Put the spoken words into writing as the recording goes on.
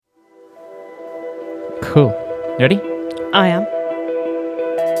Cool. You ready? I am.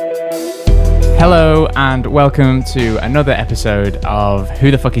 Hello and welcome to another episode of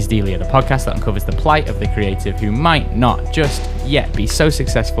Who the Fuck is Delia, the podcast that uncovers the plight of the creative who might not just yet be so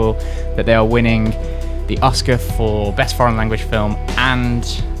successful that they are winning the Oscar for Best Foreign Language Film and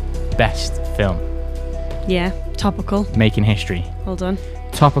Best Film. Yeah, topical. Making history. Well done.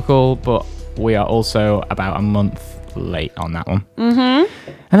 Topical, but we are also about a month late on that one. Mm-hmm.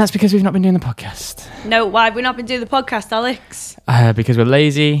 And that's because we've not been doing the podcast. No, why have we not been doing the podcast, Alex? Because we're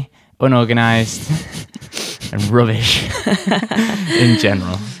lazy, unorganised, and rubbish in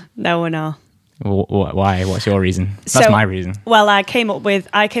general. No, we're not. Why? What's your reason? That's my reason. Well, I came up with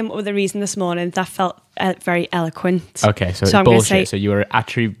a reason this morning that felt very eloquent. Okay, so it's I'm bullshit. So you were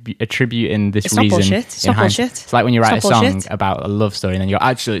attributing this It's reason. Not bullshit. It's not bullshit. It's like when you write a song bullshit. about a love story, and then you're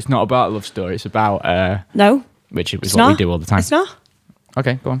actually, it's not about a love story. It's about No, which is it's what not. we do all the time. It's not.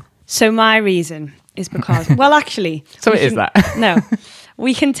 Okay, go on. So my reason is because, well, actually, So it is that. No,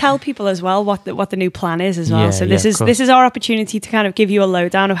 we can tell people as well what the new plan is as well. Yeah, so yeah, this of is our opportunity to kind of give you a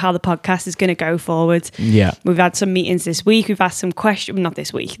lowdown of how the podcast is going to go forward. Yeah. We've had some meetings this week. We've asked some questions. Not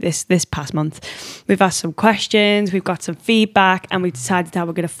this week. This past month. We've asked some questions. We've got some feedback, and we've decided how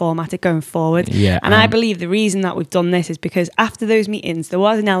we're going to format it going forward. Yeah. And I believe the reason that we've done this is because after those meetings, there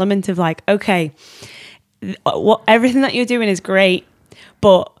was an element of like, okay, everything that you're doing is great,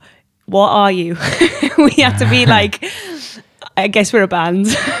 but what are you? We have to be like, I guess we're a band.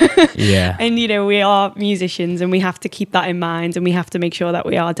 Yeah. And, we are musicians, and we have to keep that in mind, and we have to make sure that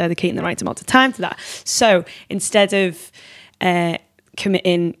we are dedicating the right amount of time to that. So instead of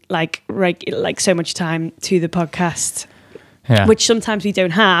committing like so much time to the podcast, Yeah. which sometimes we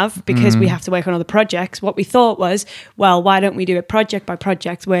don't have because we have to work on other projects, what we thought was, well, why don't we do it project by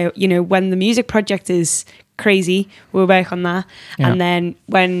project where, when the music project is crazy, we'll work on that. Yeah. And then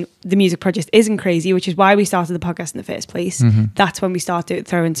when the music project isn't crazy, which is why we started the podcast in the first place, that's when we started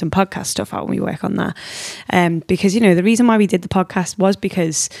throwing some podcast stuff out and we work on that. Because, the reason why we did the podcast was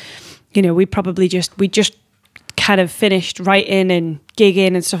because, we just kind of finished writing and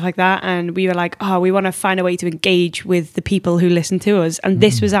gigging and stuff like that, and we were like, we want to find a way to engage with the people who listen to us, and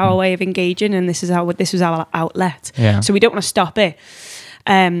this was our way of engaging, and this was our outlet. So we don't want to stop it,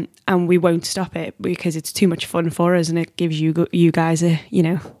 and we won't stop it because it's too much fun for us, and it gives you guys a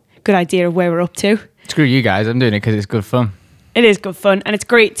good idea of where we're up to. Screw you guys, I'm doing it because it's good fun. It is good fun, and it's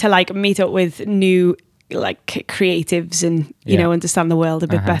great to like meet up with new creatives and understand the world a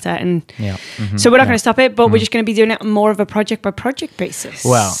bit better, and so we're not going to stop it, but we're just going to be doing it on more of a project by project basis.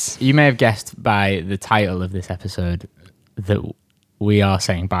 Well, you may have guessed by the title of this episode that we are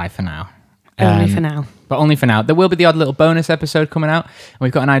saying bye for now. Only for now. But only for now. There will be the odd little bonus episode coming out, and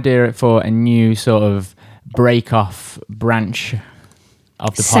we've got an idea for a new sort of break-off branch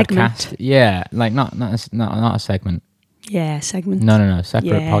of the Segment. podcast. Yeah, like not a segment. Yeah, segment. No,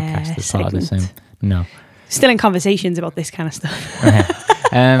 separate Yeah, podcast as part of the segment. same. No. Still in conversations about this kind of stuff.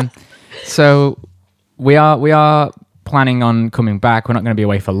 So we are planning on coming back. We're not going to be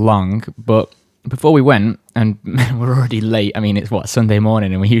away for long, but before we went, and we're already late. I mean, it's Sunday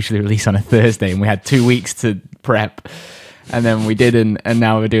morning, and we usually release on a Thursday, and we had 2 weeks to prep, and then we didn't, and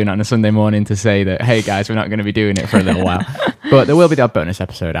now we're doing it on a Sunday morning to say that, hey guys, we're not going to be doing it for a little while, but there will be that bonus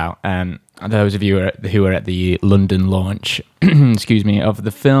episode out. Those of you who are at the London launch, excuse me, of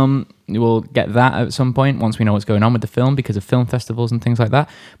the film, we'll get that at some point once we know what's going on with the film because of film festivals and things like that.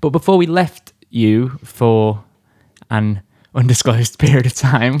 But before we left you for an undisclosed period of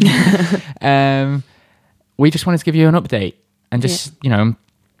time, we just wanted to give you an update and just,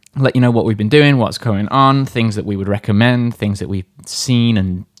 let you know what we've been doing, what's going on, things that we would recommend, things that we've seen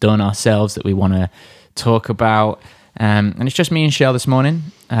and done ourselves that we want to talk about. And it's just me and Shell this morning.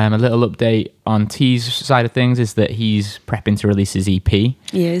 A little update on T's side of things is that he's prepping to release his EP. He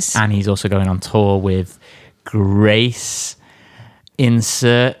is. And he's also going on tour with Grace.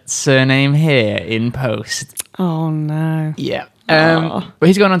 Insert surname here in post. Oh, no. Yeah. But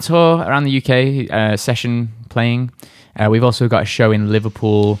he's going on tour around the UK, session playing. We've also got a show in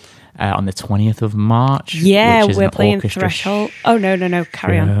Liverpool on the 20th of March. Yeah, which is we're an playing orchestra Threshold. Oh, no,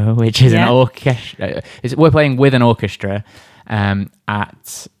 carry on. Which is Yeah. an orchestra. We're playing with an orchestra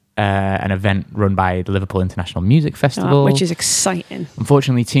at an event run by the Liverpool International Music Festival. Which is exciting.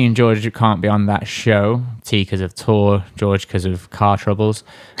 Unfortunately, T and George can't be on that show. T because of tour, George because of car troubles.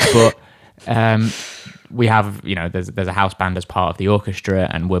 But we have, there's a house band as part of the orchestra,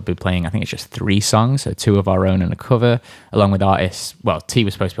 and we'll be playing, I think it's just 3 songs, so 2 of our own and a cover, along with artists. Well, T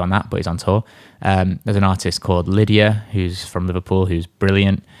was supposed to be on that, but he's on tour. There's an artist called Lydia, who's from Liverpool, who's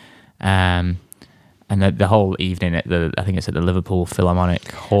brilliant. And the whole evening at I think it's at the Liverpool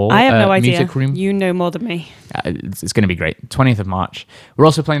Philharmonic Hall. I have no idea. Music room. You know more than me. It's going to be great. 20th of March. We're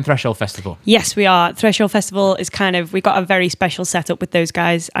also playing Threshold Festival. Yes, we are. Threshold Festival is we got a very special setup with those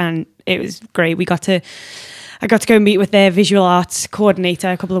guys, and it was great. I got to go meet with their visual arts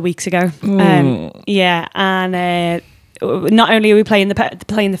coordinator a couple of weeks ago. Yeah, and not only are we playing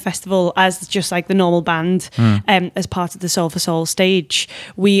the festival as just like the normal band, as part of the Soul for Soul stage,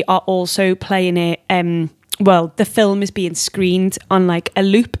 we are also playing it. Well, the film is being screened on like a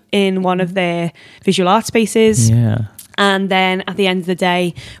loop in one of their visual art spaces. Yeah. And then at the end of the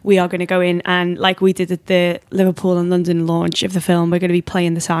day, we are going to go in and, like we did at the Liverpool and London launch of the film, we're going to be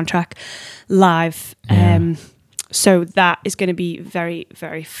playing the soundtrack live. Yeah. So that is going to be very,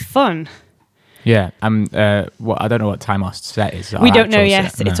 very fun. Yeah. I don't know what time our set is. We don't know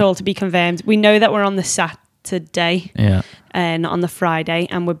yet. Set, no. It's all to be confirmed. We know that we're on the Saturday. Yeah. Not on the Friday,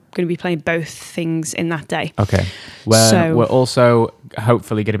 and we're going to be playing both things in that day. Okay. We're also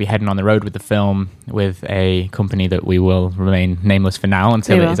hopefully going to be heading on the road with the film with a company that we will remain nameless for now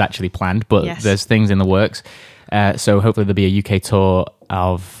until it is actually planned, but yes. There's things in the works. So hopefully there'll be a UK tour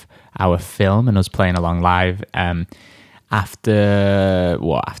of our film and us playing along live after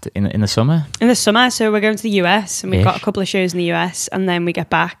in the summer? In the summer, so we're going to the US, and we've got Ish. a couple of shows in the US, and then we get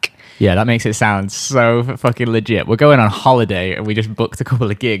back. Yeah, that makes it sound so fucking legit. We're going on holiday and we just booked a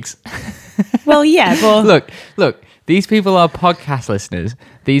couple of gigs. Well, yeah, but Look, these people are podcast listeners.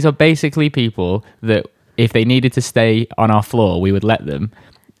 These are basically people that if they needed to stay on our floor, we would let them.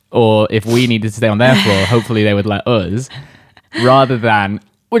 Or if we needed to stay on their floor, hopefully they would let us. Rather than,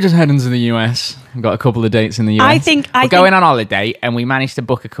 we're just heading to the US. We've got a couple of dates in the US. I think we're going on holiday and we managed to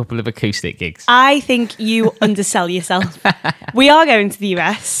book a couple of acoustic gigs. I think you undersell yourself. We are going to the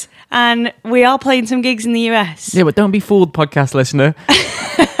US, and we are playing some gigs in the US. Yeah, but don't be fooled, podcast listener.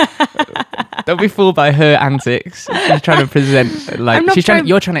 Don't be fooled by her antics. She's trying to present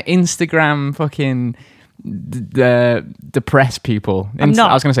you're trying to Instagram fucking depress people. I'm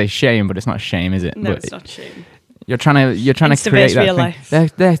not. I was going to say shame, but it's not shame, is it? No, but it's not shame. You're trying to create that real thing.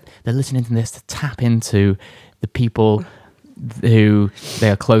 life. They're listening to this to tap into the people who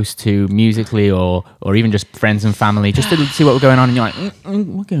they are close to musically or even just friends and family, just to see what we're going on, and you're like,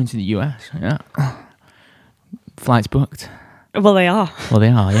 we're going to the US. Yeah. Flights booked. Well, they are. Well, they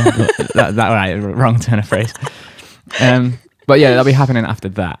are, yeah. that right, wrong turn of phrase. But yeah, that'll be happening after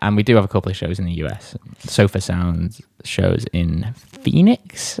that. And we do have a couple of shows in the US. Sofa Sound shows in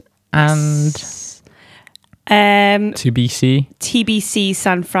Phoenix and TBC,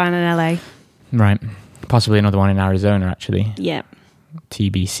 San Fran, and LA. Right. Possibly another one in Arizona, actually. Yeah.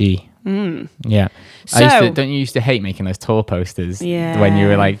 TBC. Yeah. So, don't you used to hate making those tour posters? Yeah. When you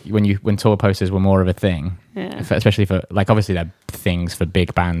were like, when tour posters were more of a thing. Yeah. Especially for, like, obviously they're things for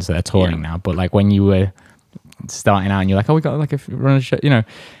big bands that are touring now, but like when you were starting out and you're like, oh, we got like a run of show, you know,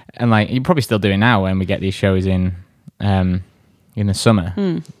 and like you're probably still doing now when we get these shows in the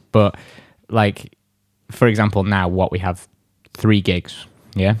summer. But like, for example, now what we have 3 gigs,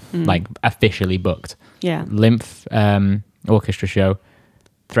 like officially booked. Yeah. Lymph orchestra show,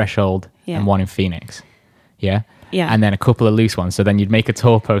 Threshold, and one in Phoenix. Yeah. Yeah. And then a couple of loose ones. So then you'd make a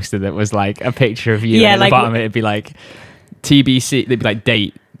tour poster that was like a picture of you. And at the bottom it'd be like TBC, it'd be like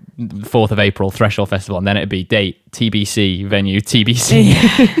date 4th of April, Threshold Festival, and then it'd be date TBC, venue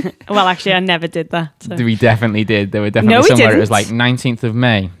TBC. Well, actually, I never did that. So. We definitely did. There were definitely somewhere it was like 19th of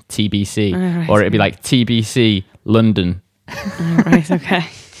May, TBC. Right, or it'd be like TBC, London. Right, okay.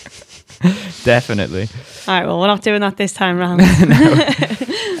 Definitely. All right, well, we're not doing that this time round.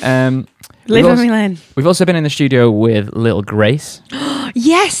 Live and we learn. We've also been in the studio with Little Grace.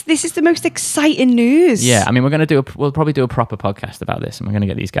 Yes, this is the most exciting news. Yeah, I mean, we'll probably do a proper podcast about this, and we're going to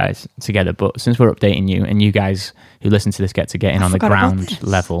get these guys together. But since we're updating you, and you guys who listen to this get to get in on the ground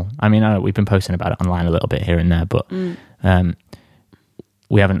level, I mean, I know we've been posting about it online a little bit here and there, but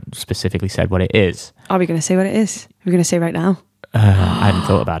we haven't specifically said what it is. Are we going to say what it is? We're going to say right now. I hadn't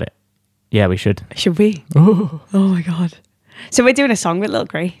thought about it. Yeah, we should. Should we? Oh my God. So we're doing a song with Little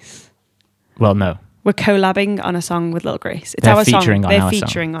Grace. Well, no. We're collabing on a song with Little Grace. It's They're our featuring song. on They're our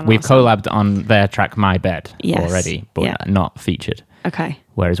featuring song. on We've our song. collabed on their track My Bed already, but not featured. Okay.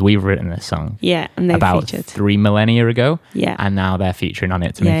 Whereas we've written this song and they've about featured 3 millennia ago. Yeah. And now they're featuring on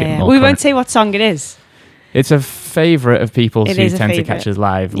it to make it more We current. won't say what song it is. It's a favourite of people's who is a tend to favourite. catch us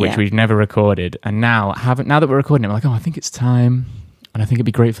live, which Yeah. we've never recorded. And now that we're recording it, we're like, oh, I think it's time. And I think it'd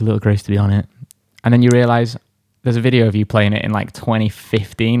be great for Little Grace to be on it. And then you realise, there's a video of you playing it in like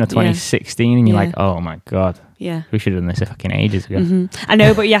 2015 or 2016, and you're like, oh my God. Yeah. We should have done this fucking ages ago. Mm-hmm. I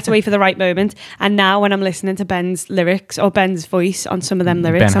know, but you have to wait for the right moment. And now when I'm listening to Ben's lyrics or Ben's voice on some of them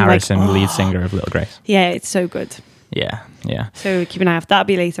lyrics, Ben I'm Harrison, like, lead singer of Little Grace. Yeah, it's so good. Yeah. So keep an eye out. That'll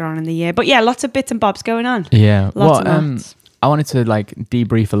be later on in the year. But yeah, lots of bits and bobs going on. Yeah. Lots and lots. I wanted to like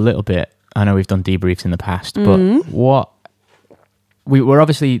debrief a little bit. I know we've done debriefs in the past, but what we were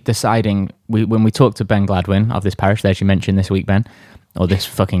obviously deciding when we talked to Ben Gladwin of this parish, as you mentioned this week, Ben, or this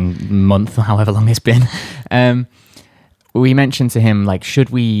fucking month, however long it's been. We mentioned to him, like, should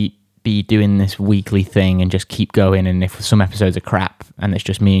we be doing this weekly thing and just keep going? And if some episodes are crap and it's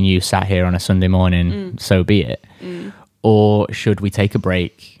just me and you sat here on a Sunday morning, so be it. Or should we take a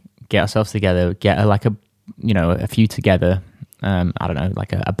break, get ourselves together, get a few together, I don't know,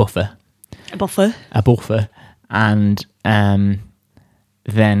 like a buffer. A buffer. And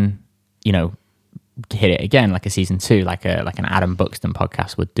then, you know, hit it again, like a season 2, like an Adam Buxton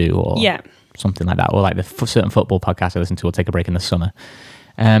podcast would do, or something like that, or like the certain football podcast I listen to will take a break in the summer.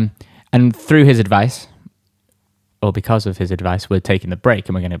 And through his advice, or because of his advice, we're taking the break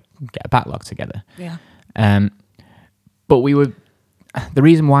and we're going to get a backlog together. Yeah. But the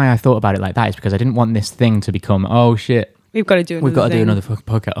reason why I thought about it like that is because I didn't want this thing to become, oh shit, we've got to do another fucking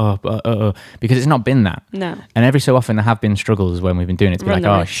podcast. Because it's not been that. No. And every so often there have been struggles when we've been doing it to be like,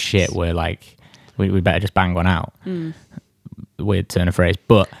 oh risks. shit, we're like, we better just bang one out. Weird turn of phrase,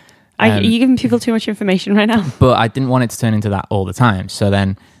 but are you giving people too much information right now? But I didn't want it to turn into that all the time. So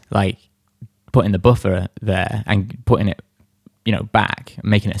then, like, putting the buffer there and putting it, you know, back,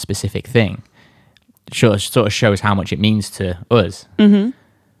 making it a specific thing, sort of shows how much it means to us. Because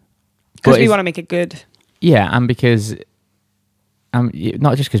we want to make it good. Yeah, and because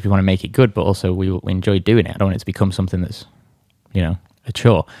not just because we want to make it good, but also we enjoy doing it. I don't want it to become something that's, you know, a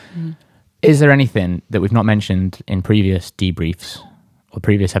chore. Is there anything that we've not mentioned in previous debriefs or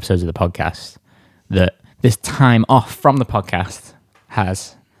previous episodes of the podcast that this time off from the podcast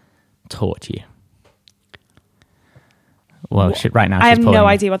has taught you? Well, shit, right now I have no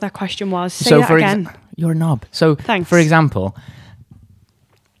idea what that question was. Say that again. You're a knob. So, thanks. For example,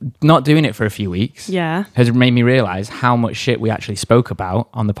 not doing it for a few weeks has made me realize how much shit we actually spoke about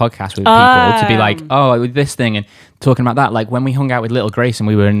on the podcast with people, to be like, oh, with this thing and talking about that. Like when we hung out with Little Grace and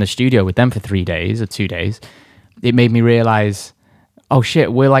we were in the studio with them for 3 days or 2 days, it made me realize, oh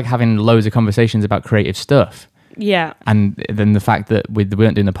shit, we're like having loads of conversations about creative stuff. Yeah. And then the fact that we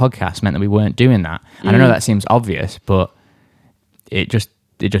weren't doing the podcast meant that we weren't doing that. And I know that seems obvious, but it just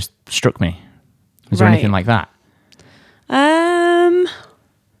struck me. Is there anything like that?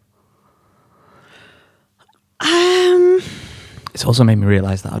 It's also made me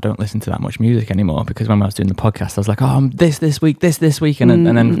realize that I don't listen to that much music anymore, because when I was doing the podcast, I was like, oh, I'm this week, and then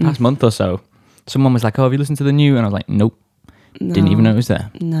the past month or so, someone was like, oh, have you listened to the new? And I was like, nope. No. Didn't even know it was there.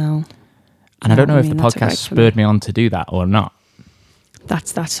 No. And I don't know if the podcast spurred me on to do that or not.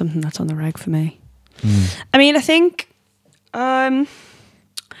 That's something that's on the reg for me. I mean, I think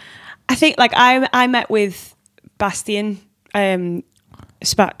like I met with Bastian. I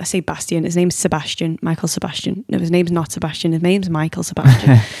say Bastian. His name's Sebastian. Michael Sebastian. No, his name's not Sebastian. His name's Michael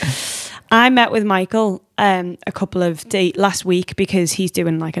Sebastian. I met with Michael a couple of days last week because he's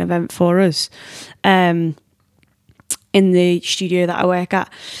doing like an event for us in the studio that I work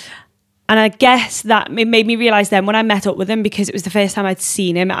at. And I guess that it made me realise then when I met up with him, because it was the first time I'd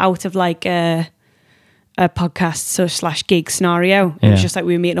seen him out of like a podcast / gig scenario. It was just like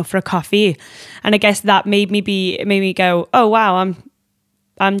we were meeting up for a coffee. And I guess that made me go, oh wow,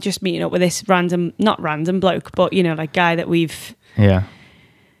 I'm just meeting up with this not random bloke, but you know, like guy that we've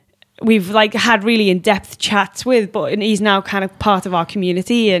like had really in-depth chats with, and he's now kind of part of our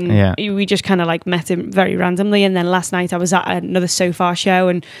community, and we just kind of like met him very randomly. And then last night I was at another So Far show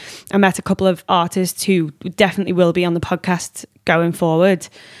and I met a couple of artists who definitely will be on the podcast going forward.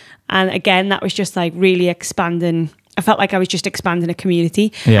 And again, that was just like really expanding. I felt like I was just expanding a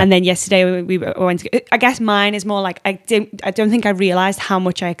community. And then yesterday we went to, I guess mine is more like I don't think I realized how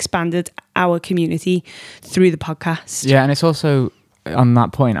much I expanded our community through the podcast. Yeah, and it's also on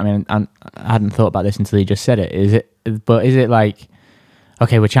that point, I mean, I hadn't thought about this until you just said it. Is it like,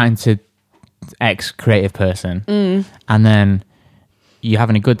 okay, we're chatting to X creative person, and then you're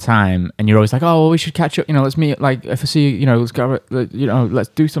having a good time, and you're always like, oh, well, we should catch up. You know, let's meet. Like, if I see you, you know, let's go. You know, let's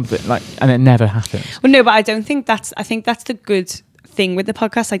do something. Like, and it never happens. Well, no, but I don't think that's. I think that's the good thing with the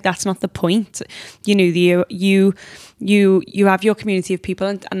podcast. Like that's not the point. You know, you have your community of people,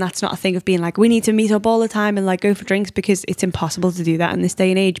 and that's not a thing of being like, we need to meet up all the time and like go for drinks, because it's impossible to do that in this day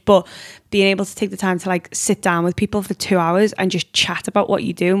and age. But being able to take the time to like sit down with people for 2 hours and just chat about what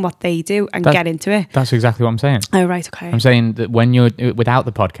you do and what they do and get into it. That's exactly what I'm saying. Oh, right. Okay. I'm saying that when you're without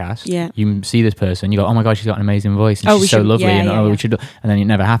the podcast, you see this person, you go, oh my God, she's got an amazing voice and she's so lovely. We should, and then it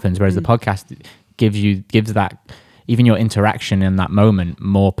never happens. Whereas the podcast gives that, even your interaction in that moment,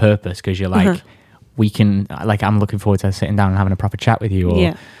 more purpose, because you're like, we can, like, I'm looking forward to sitting down and having a proper chat with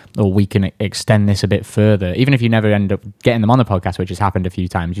you, or we can extend this a bit further. Even if you never end up getting them on the podcast, which has happened a few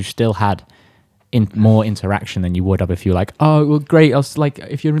times, you've still had more interaction than you would have if you're like, oh, well, great, I'll like,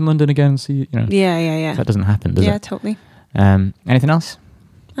 if you're in London again, see you know. Yeah. That doesn't happen, does it? Yeah, totally. Anything else?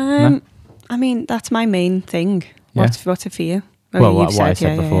 No? I mean, that's my main thing. What's it for you? What I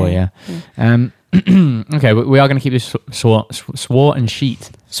said before, yeah. Okay, we are going to keep this swart and sheet.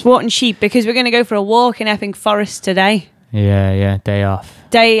 Swart and sheep, because we're going to go for a walk in Epping Forest today. Yeah, day off.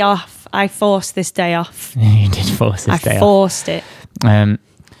 Day off. I forced this day off. You did force this day off. I forced it.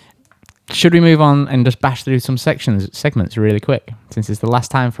 Should we move on and just bash through some segments really quick, since it's the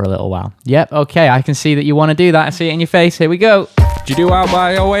last time for a little while? Yep, okay, I can see that you want to do that. I see it in your face. Here we go. Do you do Out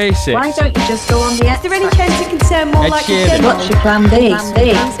by Oasis? Why don't you just go on the... Is there any chance it can sound more like a film? What's your plan B? You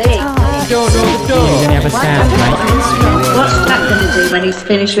only have a sound, mate. What's Jack going to do when he's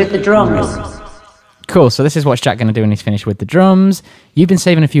finished with the drums? Cool, so this is what Jack going to do when he's finished with the drums. You've been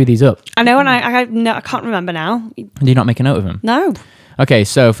saving a few of these up. I know, and I can't remember now. Do you not make a note of them? No. Okay,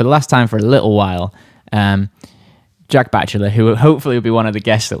 so for the last time for a little while, Jack Batchelor, who hopefully will be one of the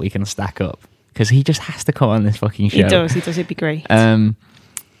guests that we can stack up, because he just has to come on this fucking show. He does, it'd be great.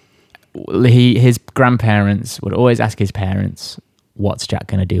 His grandparents would always ask his parents, what's Jack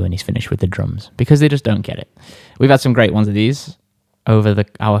going to do when he's finished with the drums? Because they just don't get it. We've had some great ones of these over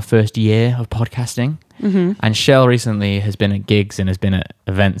our first year of podcasting. Mm-hmm. And Shell recently has been at gigs and has been at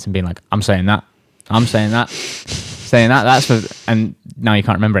events and been like, I'm saying that, that's for... And now you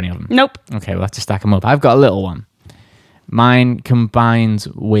can't remember any of them. Nope. Okay, we'll have to stack them up. I've got a little one. Mine combines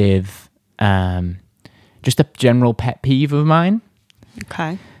with just a general pet peeve of mine.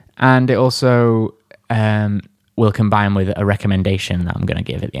 Okay. And it also will combine with a recommendation that I'm going to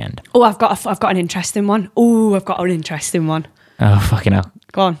give at the end. Oh, I've got an interesting one. Oh, Oh, fucking hell.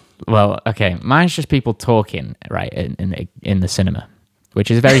 Go on. Well, okay. Mine's just people talking, right, in the cinema, which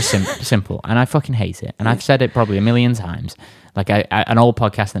is very simple. And I fucking hate it. And I've said it probably a million times. Like an old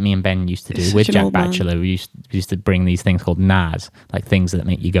podcast that me and Ben used to do with Jack Batchelor, we used to bring these things called NAs, like things that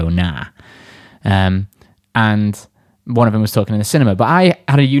make you go nah. And one of them was talking in the cinema. But I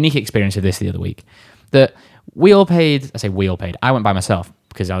had a unique experience of this the other week. That we all paid, I went by myself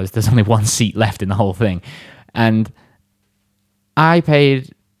because there's only one seat left in the whole thing. And I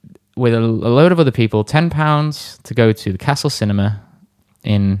paid with a load of other people £10 to go to the Castle Cinema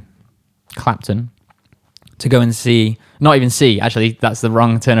in Clapton to go and see, not even see, actually, that's the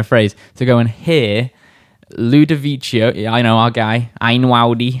wrong turn of phrase, to go and hear Ludovico, I know our guy,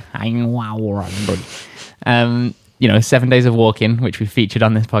 Einwaudi, 7 Days of Walking, which we featured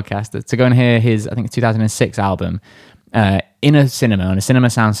on this podcast, to go and hear his, I think, 2006 album in a cinema, on a cinema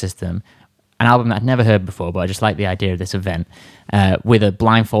sound system, an album that I'd never heard before, but I just like the idea of this event, with a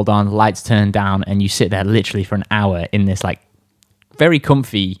blindfold on, lights turned down, and you sit there literally for an hour in this like very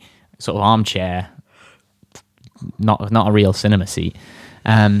comfy sort of armchair, not a real cinema seat,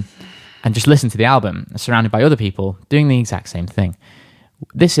 and just listen to the album, surrounded by other people doing the exact same thing.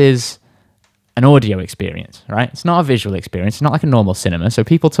 This is an audio experience, right? It's not a visual experience. It's not like a normal cinema. So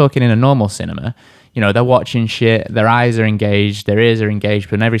people talking in a normal cinema, they're watching shit, their eyes are engaged, their ears are engaged,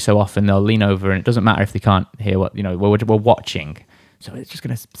 but every so often they'll lean over and it doesn't matter if they can't hear what, we're watching. So it's just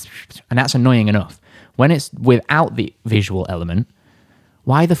going to... And that's annoying enough. When it's without the visual element,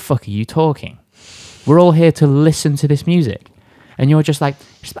 why the fuck are you talking? We're all here to listen to this music. And you're just like...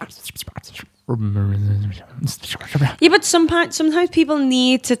 Yeah, but sometimes people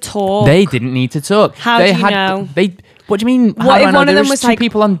need to talk. They didn't need to talk. How do you know? What do you mean? What if one of them was like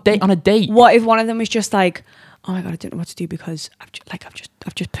people on a date? What if one of them was just like, oh my god, I don't know what to do because I've just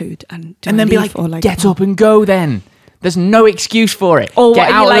pooed and then be like, get up and go then. There's no excuse for it. Or get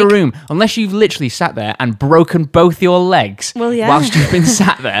out of the room. Unless you've literally sat there and broken both your legs whilst you've been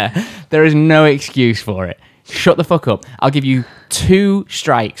sat there. There is no excuse for it. Shut the fuck up. I'll give you 2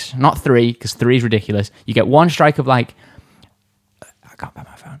 strikes, not 3, because 3 is ridiculous. You get 1 strike of like, I can't find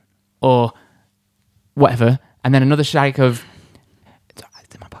my phone. Or whatever. And then another strike of, it's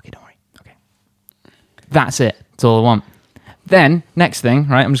in my pocket, don't worry. Okay. That's it. That's all I want. Then, next thing,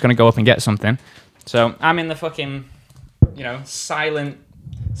 right, I'm just going to go up and get something. So, I'm in the fucking... silent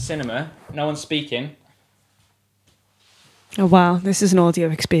cinema. No one's speaking. Oh wow, this is an audio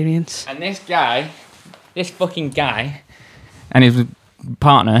experience. And this fucking guy, and his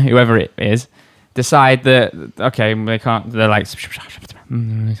partner, whoever it is, decide that, okay, they can't, they're like,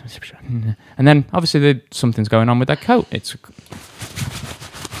 and then obviously something's going on with their coat. It's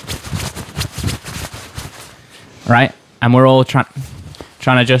right, and we're all trying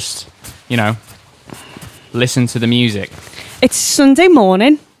to just, listen to the music. It's Sunday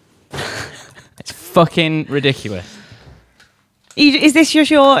morning. It's fucking ridiculous. Is this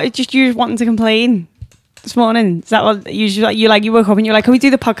just you wanting to complain this morning? Is that what you woke up and you're like, can we do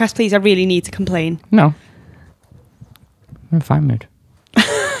the podcast, please? I really need to complain. No. I'm in a fine mood.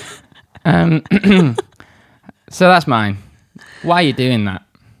 So that's mine. Why are you doing that?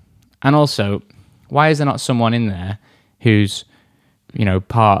 And also, why is there not someone in there who's,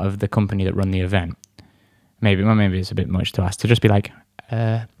 part of the company that run the event? Maybe it's a bit much to ask to just be like,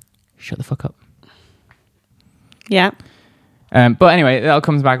 shut the fuck up. Yeah. But anyway, that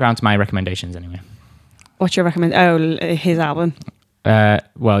comes back around to my recommendations anyway. What's your recommendation? Oh, his album.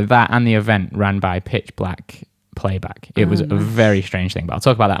 Well, that and the event ran by Pitch Black Playback. It was a very strange thing, but I'll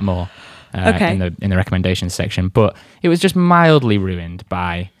talk about that more in the recommendations section. But it was just mildly ruined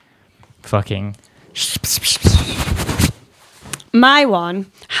by fucking... My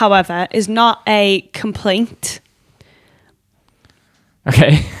one, however, is not a complaint.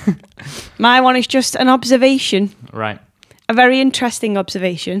 Okay. My one is just an observation. Right. A very interesting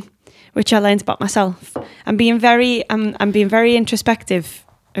observation, which I learned about myself. I'm being very introspective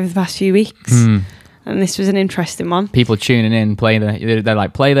over the past few weeks, and this was an interesting one. People tuning in, they're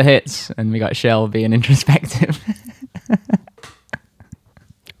like, play the hits, and we got Shell being introspective.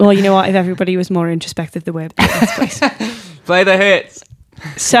 Well, you know what? If everybody was more introspective, the word play the hits.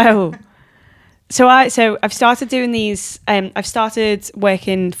 So I've started doing these. I've started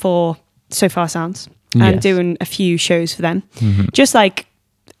working for So Far Sounds. And doing a few shows for them, just like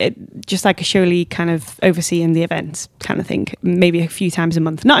a Shirley kind of overseeing the events kind of thing, maybe a few times a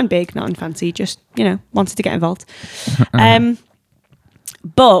month, not in big, not in fancy, just wanted to get involved.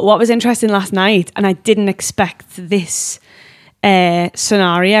 But what was interesting last night, and I didn't expect this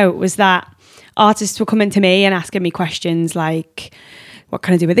scenario, was that artists were coming to me and asking me questions like, what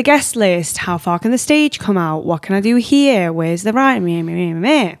can I do with the guest list? How far can the stage come out? What can I do here? Where's the right? And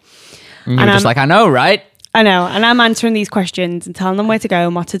you're just like, I know, right? I know. And I'm answering these questions and telling them where to go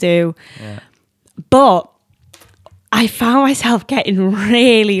and what to do. Yeah. But I found myself getting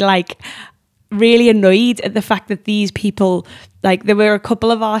really annoyed at the fact that these people, there were a couple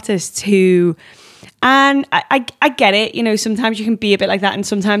of artists who, and I get it, sometimes you can be a bit like that. And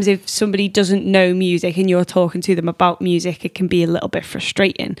sometimes if somebody doesn't know music and you're talking to them about music, it can be a little bit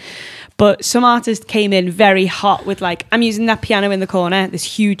frustrating. But some artist came in very hot with I'm using that piano in the corner, this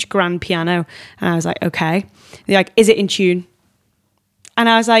huge grand piano. And I was like, okay. They're like, is it in tune? And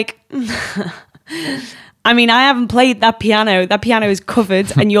I was like, I mean, I haven't played that piano. That piano is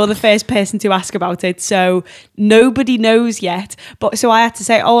covered and you're the first person to ask about it. So nobody knows yet. But so I had to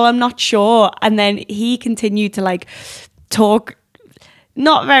say, oh, well, I'm not sure. And then he continued to talk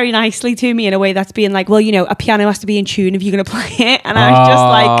not very nicely to me in a way that's being like, well, a piano has to be in tune if you're going to play it. And I was just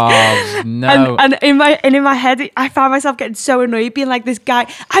like, no. And in my head, I found myself getting so annoyed being like, this guy,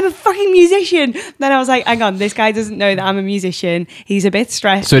 I'm a fucking musician. Then I was like, hang on, this guy doesn't know that I'm a musician. He's a bit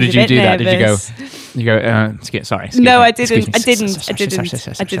stressed. So did you do nervous. That? Did you go, sorry. No, I didn't. I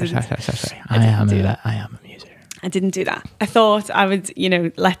am a musician. I didn't do that. I thought I would,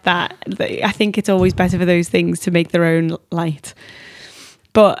 let that. I think it's always better for those things to make their own light.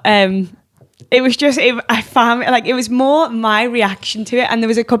 But it was just, I found it was more my reaction to it. And there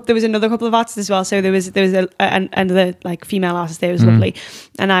was another couple of artists as well. So there was another female artist there. It was lovely.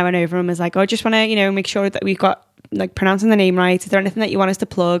 And I went over and was like, oh, I just want to, make sure that we've got pronouncing the name right. Is there anything that you want us to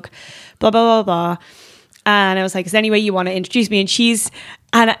plug? Blah, blah, blah, blah. And I was like, is there any way you want to introduce me?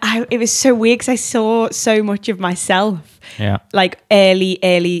 And it was so weird because I saw so much of myself. Yeah.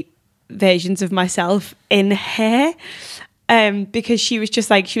 Early versions of myself in her. Because she was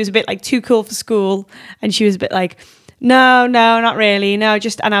just she was a bit too cool for school, and she was a bit no, not really, no,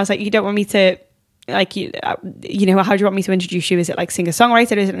 just. And I was like, you don't want me to, how do you want me to introduce you? Is it singer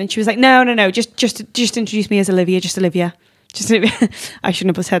songwriter? Is it? And she was like, no, just introduce me as Olivia, just Olivia. I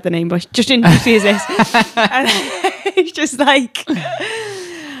shouldn't have said the name, but just introduce me as this. And it's just and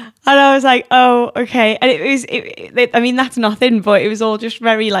I was like, oh, okay. And I mean, that's nothing, but it was all just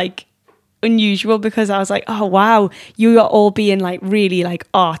very unusual because I was like, oh wow, you are all being really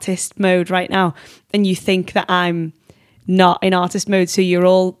artist mode right now, and you think that I'm not in artist mode, so you're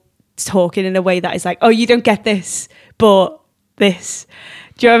all talking in a way that is like, oh, you don't get this, but this.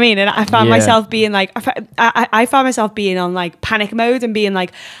 Do you know what I mean? And I found myself being like, I found myself being on like panic mode and being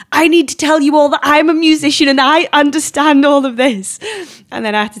like, I need to tell you all that I'm a musician and I understand all of this. And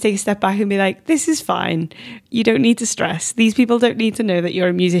then I had to take a step back and be like, this is fine. You don't need to stress. These people don't need to know that you're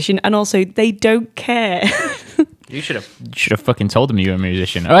a musician. And also, they don't care. You should have fucking told them you were a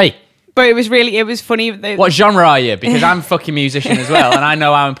musician. Hey! But it was funny. What genre are you? Because I'm a fucking musician as well, and I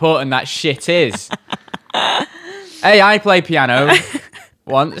know how important that shit is. Hey, I play piano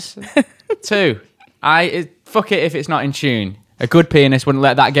once. 2, fuck it if it's not in tune. A good pianist wouldn't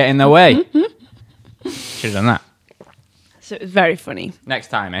let that get in their way. Should have done that. So it was very funny. Next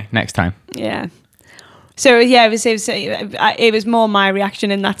time, eh? Next time. Yeah. So yeah, it was more my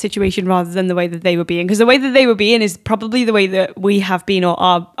reaction in that situation rather than the way that they were being, because the way that they were being is probably the way that we have been or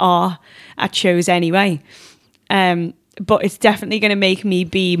are at shows anyway. But it's definitely going to make me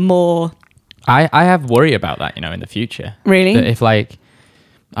be more. I have worry about that, in the future. Really? That if I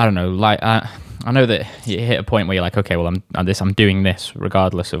don't know, I know that you hit a point where you're like, okay, well, I'm doing this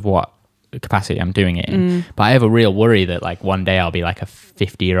regardless of what capacity I'm doing it in. But I have a real worry that like one day I'll be like a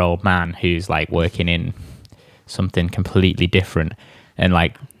 50-year-old man who's like working in something completely different, and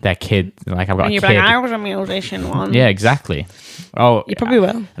like their kid, like I've got and a you're kid. like, I was a musician once. Yeah, exactly. Oh, You probably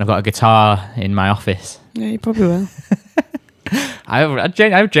will. And I've got a guitar in my office. Yeah, you probably will. I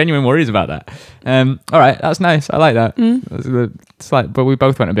have genuine worries about that. All right, that's nice. I like that. It's like, but we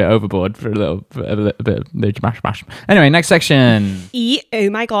both went a bit overboard for a bit of the mash. Anyway, next section. Oh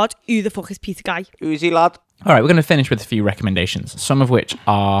my god, who the fuck is Peter Guy? Who's he, lad? All right, we're going to finish with a few recommendations, some of which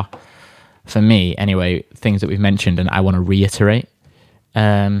are, for me anyway, things that we've mentioned and I want to reiterate.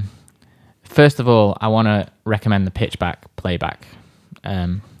 First of all, I want to recommend the Pitch Playback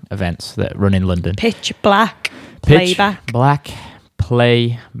events that run in London. Pitch Black Pitch Playback. Black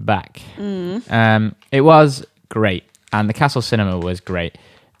Playback. It was great, and the Castle Cinema was great.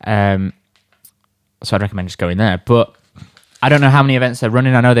 So I'd recommend just going there. But I don't know how many events they're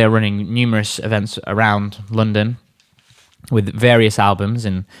running. I know they're running numerous events around London with various albums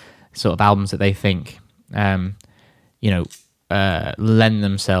and sort of albums that they think, lend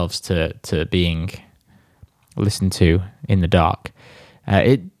themselves to being listened to in the dark.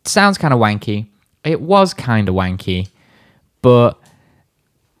 It sounds kind of wanky. It was kind of wanky, but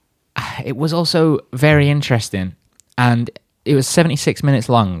it was also very interesting. And it was 76 minutes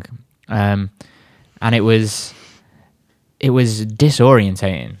long, and it was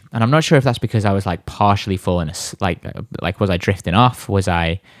disorientating. And I'm not sure if that's because I was like partially falling asleep, like was I drifting off?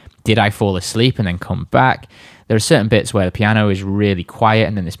 Did I fall asleep and then come back? There are certain bits where the piano is really quiet,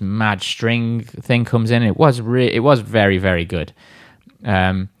 and then this mad string thing comes in. It was very, very good.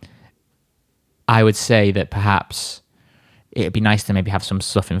 I would say that perhaps it'd be nice to maybe have some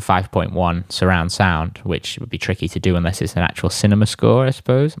stuff in 5.1 surround sound, which would be tricky to do unless it's an actual cinema score, I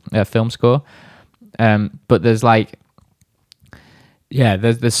suppose, a film score. But there's there's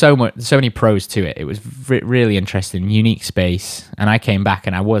so many pros to it. It was really interesting, unique space, and I came back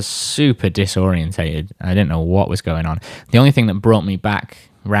and I was super disorientated. I didn't know what was going on. The only thing that brought me back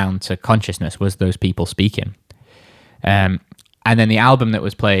round to consciousness was those people speaking. And then the album that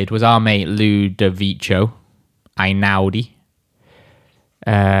was played was our mate Ludovico Einaudi,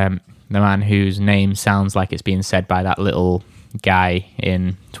 the man whose name sounds like it's being said by that little guy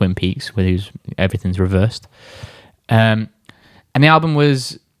in Twin Peaks, with whose everything's reversed. And the album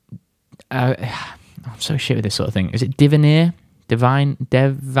was, I'm so shit with this sort of thing. Is it Divineer? Divineer?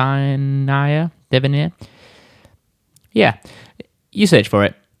 Yeah. You search for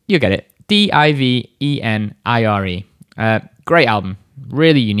it. You'll get it. Divenire. Great album.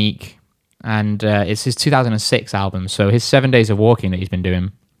 Really unique. And it's his 2006 album. So his 7 Days of Walking that he's been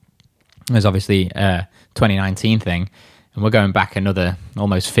doing is obviously a 2019 thing. And we're going back another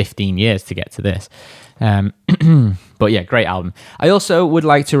almost 15 years to get to this. But yeah, great album. I also would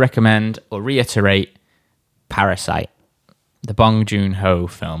like to recommend or reiterate Parasite, the Bong Joon-ho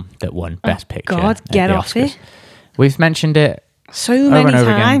film that won Best Picture. God, get the off Oscars. it. We've mentioned it So over many and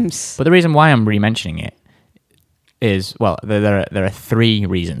over times. again. But the reason why I'm re-mentioning it is, well, there are 3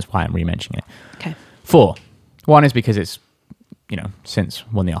 reasons why I'm re-mentioning it. Okay. 4. 1 is because it's, since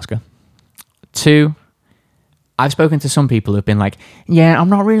won the Oscar. 2, I've spoken to some people who've been like, yeah, I'm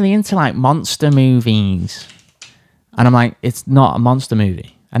not really into like monster movies. And I'm like, it's not a monster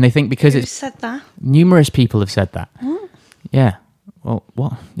movie. And they think because Who it's... said that? Numerous people have said that. Yeah. Well,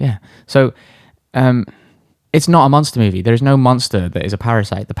 what? Yeah. So, it's not a monster movie. There is no monster that is a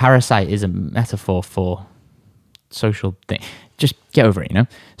parasite. The parasite is a metaphor for social thing. Just get over it,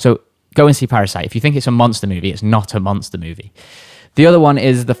 So go and see Parasite. If you think it's a monster movie, it's not a monster movie. The other one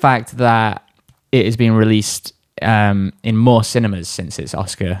is the fact that it is being released in more cinemas since its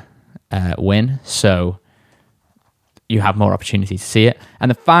Oscar win. So you have more opportunity to see it.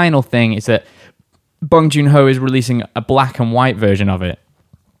 And the final thing is that Bong Joon-ho is releasing a black and white version of it,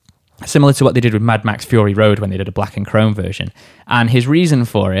 similar to what they did with Mad Max Fury Road when they did a black and chrome version. And his reason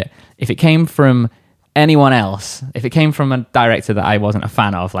for it, if it came from anyone else, if it came from a director that I wasn't a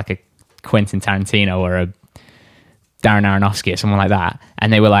fan of, like a Quentin Tarantino or a Darren Aronofsky or someone like that,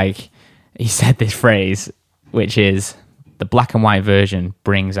 and they were like, he said this phrase, which is, the black and white version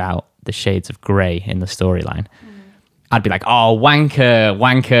brings out the shades of grey in the storyline. I'd be like, oh, wanker,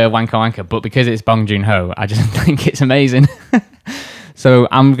 wanker, wanker, wanker. But because it's Bong Joon-ho, I just think it's amazing. So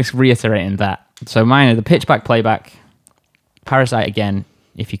I'm just reiterating that. So mine are the Pitch Black playback, Parasite again,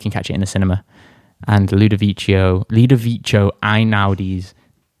 if you can catch it in the cinema, and Ludovico Einaudi's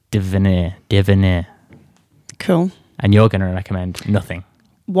Devenir. Cool. And you're going to recommend nothing.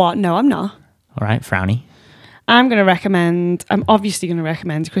 What? No, I'm not. All right, Frowny. I'm obviously going to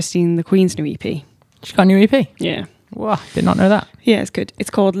recommend Christine the Queen's new EP. She's got a new EP? Yeah. Wow, did not know that. Yeah, it's good. It's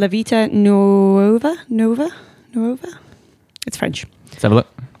called La Vita Nuova. It's French. Let's have a look.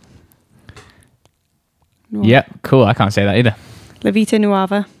 Nuova. Yep, cool. I can't say that either. La Vita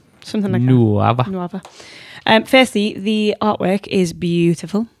Nuova. Something like Nuova. that. Nuova. Firstly, the artwork is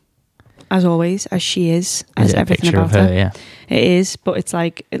beautiful, as always, as she is, as it a everything picture about of her, her. yeah. It is, but it's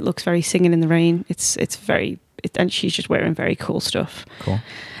like, it looks very Singing in the Rain. And she's just wearing very cool stuff. Cool.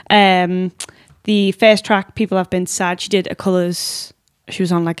 The first track, People Have Been Sad, she did a colours. She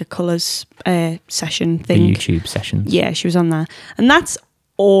was on like a colours session thing. The YouTube sessions. Yeah, she was on there. And that's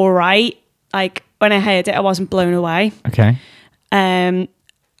all right. Like, when I heard it, I wasn't blown away. Okay.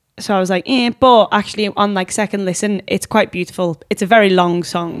 So I was like, but actually on like second listen, it's quite beautiful. It's a very long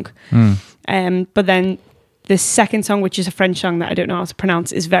song. But then the second song, which is a French song that I don't know how to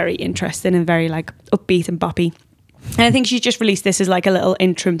pronounce, is very interesting and very like upbeat and boppy. And I think she's just released this as like a little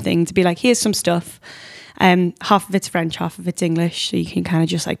interim thing to be like, here's some stuff. Half of it's French, half of it's English. So you can kind of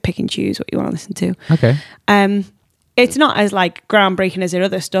just like pick and choose what you want to listen to. Okay. It's not as like groundbreaking as her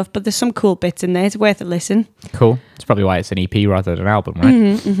other stuff, but there's some cool bits in there. It's worth a listen. Cool. That's probably why it's an EP rather than an album,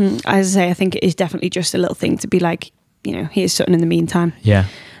 right? As I say, I think it is definitely just a little thing to be like, here's something in the meantime. Yeah.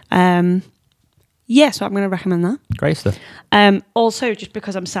 So I'm going to recommend that. Great stuff. Also, just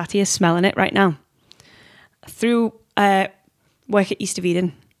because I'm sat here smelling it right now, through work at East of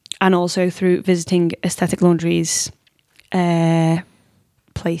Eden and also through visiting Aesthetic Laundry's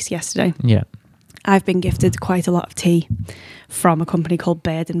place yesterday, Yeah. I've been gifted quite a lot of tea from a company called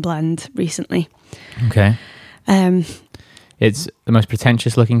Bird and Blend recently. Okay. It's the most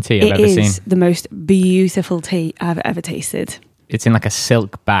pretentious looking tea I've ever seen. It is the most beautiful tea I've ever tasted. It's in like a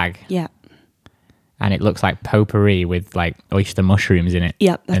silk bag. Yeah. And it looks like potpourri with like oyster mushrooms in it.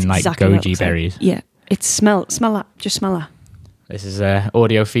 Yeah, that's and like exactly what it goji looks like. berries. Yeah. It's smell that. Just smell that. This is an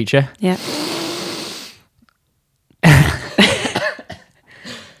audio feature. Yeah.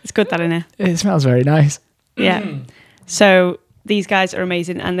 It's good that in here. It smells very nice. Yeah. So these guys are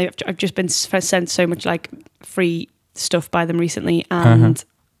amazing, and I've just been sent so much like free stuff by them recently, and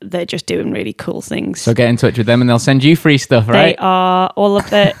they're just doing really cool things. So get in touch with them, and they'll send you free stuff, They right? are all of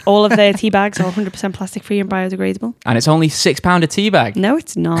their tea bags are 100% plastic free and biodegradable. And it's only £6 a tea bag. No,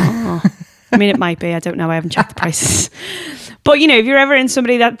 it's not. I mean, it might be. I don't know. I haven't checked the prices. But, if you're ever in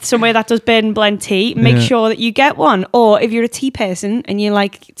somewhere that does Bird and Blend tea, make sure that you get one. Or if you're a tea person and you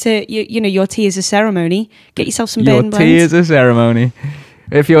like to, your tea is a ceremony, get yourself some Bird and Blend. Your tea is a ceremony.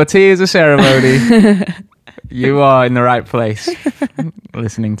 If your tea is a ceremony, you are in the right place.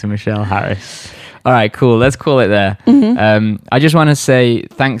 Listening to Michelle Harris. All right, cool. Let's call it there. I just want to say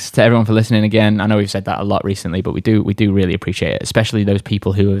thanks to everyone for listening again. I know we've said that a lot recently, but we do really appreciate it, especially those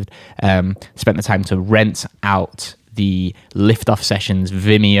people who have spent the time to rent out the Liftoff Sessions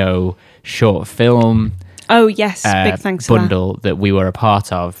Vimeo short film. Oh yes, big thanks bundle that we were a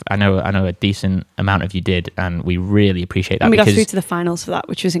part of. I know a decent amount of you did, and we really appreciate that. And we got through to the finals for that,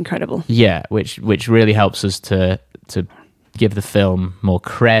 which was incredible. Yeah, which really helps us to give the film more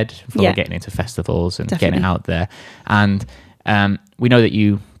cred for getting into festivals and getting it out there. And we know that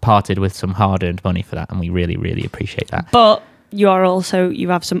you parted with some hard-earned money for that, and we really, really appreciate that. But you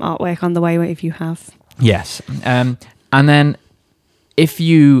have some artwork on the way if you have. Yes. And then if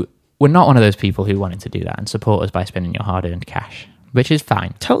you were not one of those people who wanted to do that and support us by spending your hard-earned cash, which is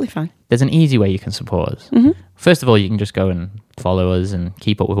fine. Totally fine. There's an easy way you can support us. First of all, you can just go and follow us and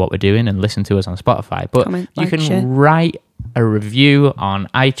keep up with what we're doing and listen to us on Spotify. But comment, you can share. write a review on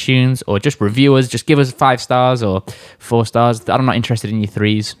iTunes, or just review us. Just give us 5 stars or 4 stars. I'm not interested in your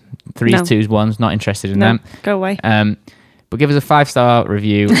 3s, 2s, 1s. Not interested in them. Go away. But give us a 5-star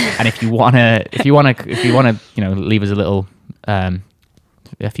review, and if you wanna, leave us a little, a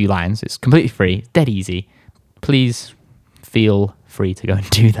few lines, it's completely free, dead easy. Please feel free to go and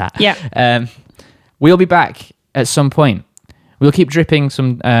do that. Yeah. We'll be back at some point. We'll keep dripping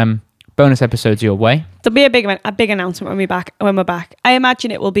some bonus episodes your way. There'll be a big announcement when we're back. I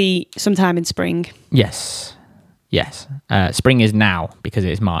imagine it will be sometime in spring. Yes. Spring is now because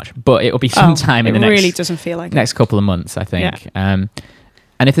it is March, but it will be sometime in the next. It really doesn't feel like next couple of months, I think. Yeah.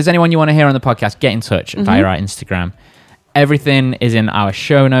 And if there's anyone you want to hear on the podcast, get in touch via our Instagram. Everything is in our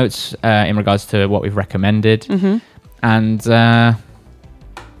show notes in regards to what we've recommended, and that's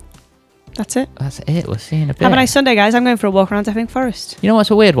it. That's it. We'll see you in a bit. Have a nice Sunday, guys. I'm going for a walk around Epping Forest. You know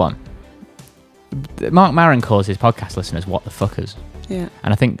what's a weird one? Mark Maron calls his podcast listeners "what the fuckers." Yeah.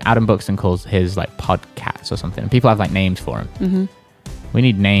 And I think Adam Buxton calls his like podcasts or something. And people have like names for him. We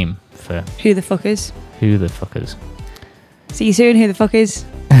need name for Who the Fuckers. Who the Fuckers. See you soon, Who the Fuckers.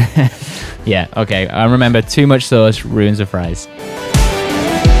 Yeah, okay. Remember, too much sauce ruins the fries.